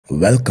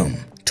Welcome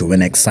to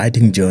an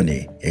exciting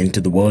journey into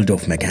the world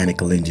of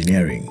mechanical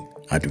engineering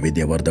at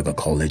Vidyavardhaka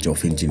College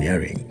of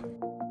Engineering.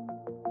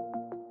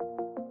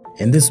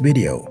 In this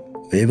video,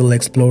 we will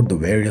explore the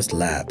various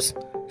labs,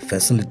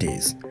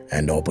 facilities,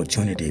 and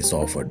opportunities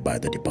offered by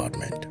the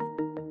department.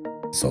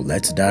 So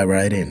let's dive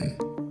right in.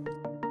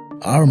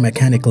 Our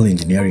mechanical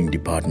engineering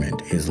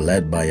department is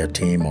led by a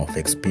team of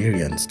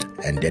experienced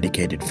and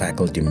dedicated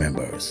faculty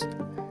members,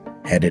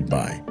 headed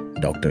by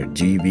Dr.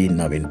 G.V.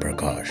 Naveen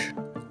Prakash.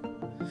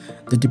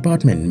 The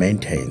department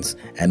maintains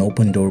an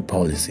open-door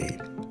policy,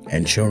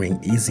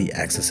 ensuring easy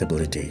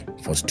accessibility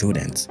for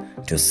students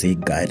to seek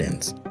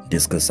guidance,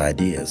 discuss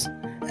ideas,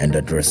 and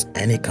address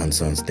any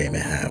concerns they may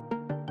have.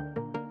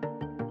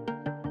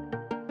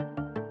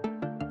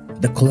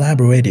 The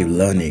Collaborative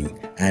Learning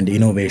and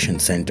Innovation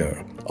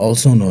Center,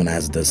 also known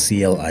as the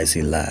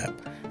CLIC Lab,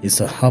 is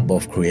a hub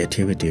of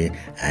creativity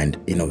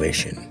and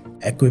innovation,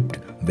 equipped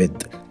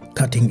with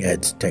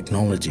cutting-edge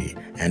technology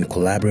and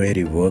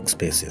collaborative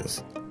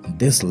workspaces.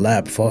 This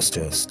lab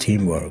fosters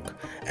teamwork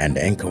and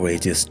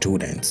encourages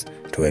students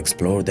to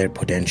explore their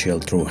potential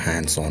through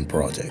hands-on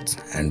projects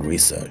and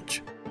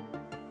research.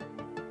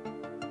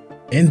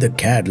 In the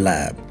CAD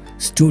lab,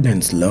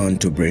 students learn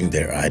to bring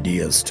their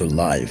ideas to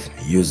life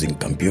using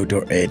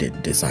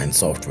computer-aided design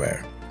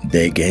software.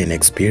 They gain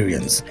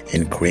experience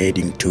in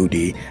creating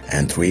 2D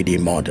and 3D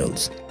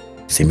models,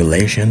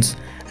 simulations,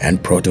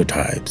 and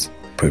prototypes,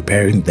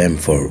 preparing them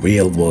for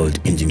real-world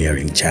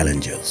engineering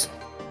challenges.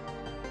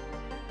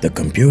 The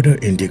Computer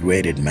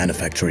Integrated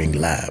Manufacturing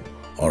Lab,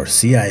 or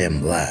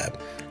CIM Lab,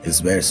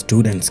 is where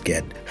students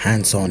get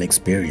hands-on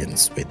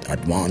experience with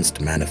advanced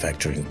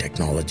manufacturing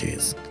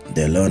technologies.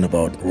 They learn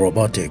about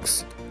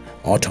robotics,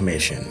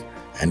 automation,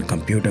 and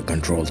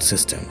computer-controlled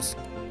systems,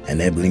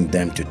 enabling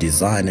them to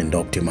design and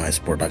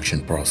optimize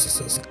production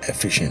processes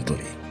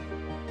efficiently.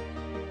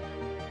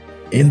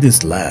 In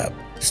this lab,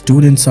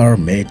 students are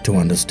made to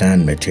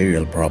understand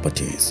material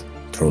properties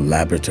through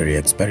laboratory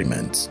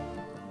experiments.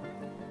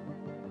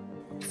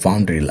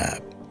 Foundry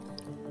Lab,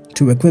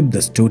 to equip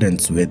the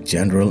students with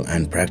general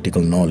and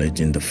practical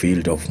knowledge in the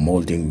field of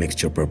molding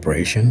mixture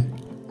preparation,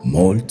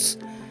 molds,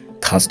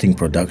 casting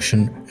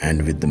production,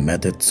 and with the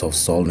methods of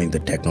solving the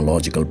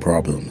technological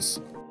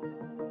problems.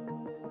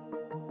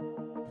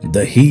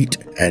 The Heat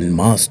and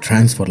Mass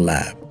Transfer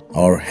Lab,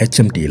 or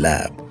HMT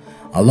Lab,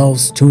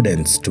 allows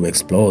students to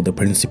explore the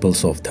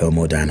principles of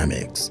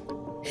thermodynamics,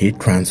 heat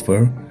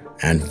transfer,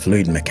 and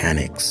fluid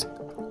mechanics.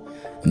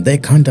 They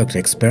conduct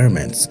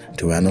experiments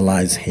to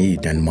analyze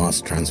heat and mass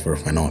transfer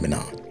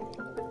phenomena,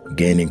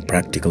 gaining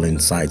practical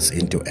insights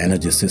into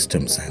energy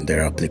systems and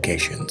their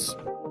applications.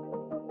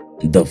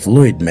 The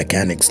Fluid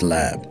Mechanics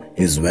Lab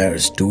is where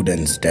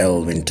students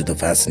delve into the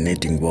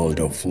fascinating world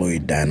of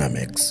fluid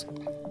dynamics.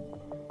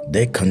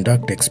 They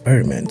conduct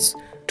experiments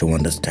to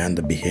understand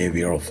the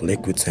behavior of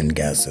liquids and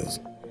gases,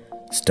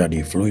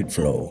 study fluid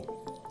flow,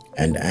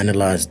 and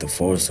analyze the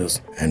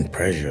forces and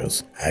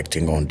pressures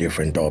acting on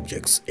different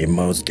objects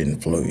immersed in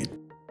fluid.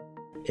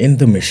 In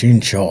the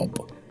machine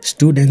shop,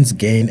 students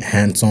gain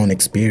hands-on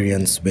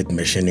experience with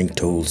machining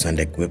tools and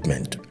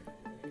equipment.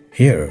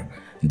 Here,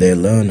 they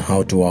learn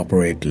how to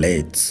operate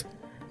lathes,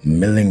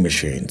 milling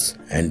machines,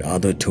 and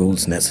other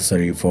tools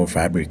necessary for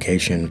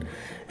fabrication,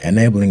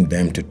 enabling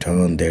them to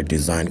turn their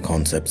design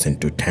concepts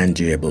into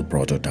tangible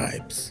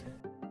prototypes.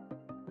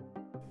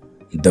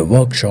 The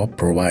workshop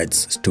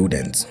provides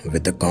students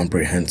with a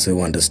comprehensive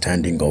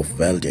understanding of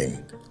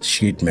welding,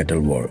 sheet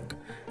metal work,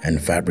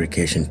 and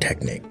fabrication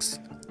techniques.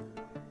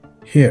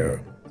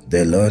 Here,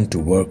 they learn to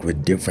work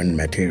with different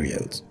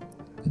materials,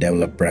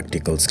 develop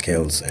practical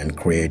skills, and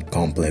create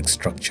complex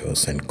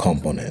structures and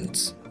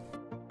components.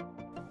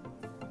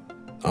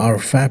 Our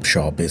fab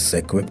shop is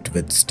equipped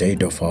with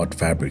state-of-the-art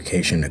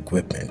fabrication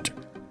equipment,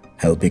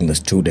 helping the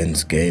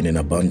students gain an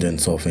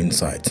abundance of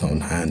insights on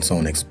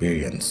hands-on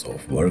experience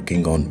of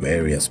working on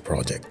various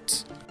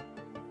projects.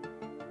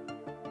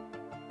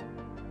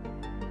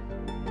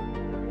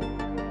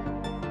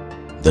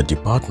 The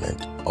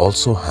department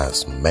also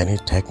has many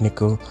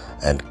technical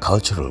and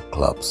cultural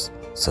clubs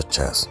such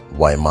as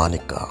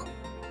Vaimanika,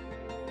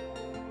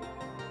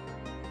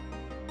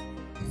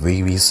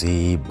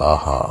 VVC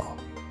Baha,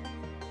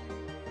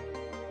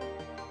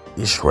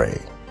 Ishray,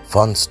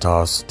 Fun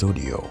Star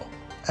Studio,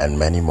 and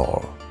many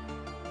more.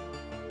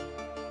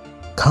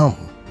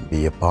 Come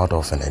be a part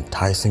of an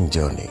enticing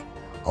journey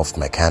of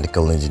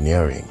mechanical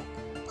engineering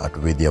at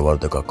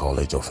Vidyavardhaka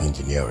College of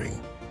Engineering,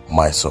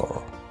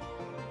 Mysore.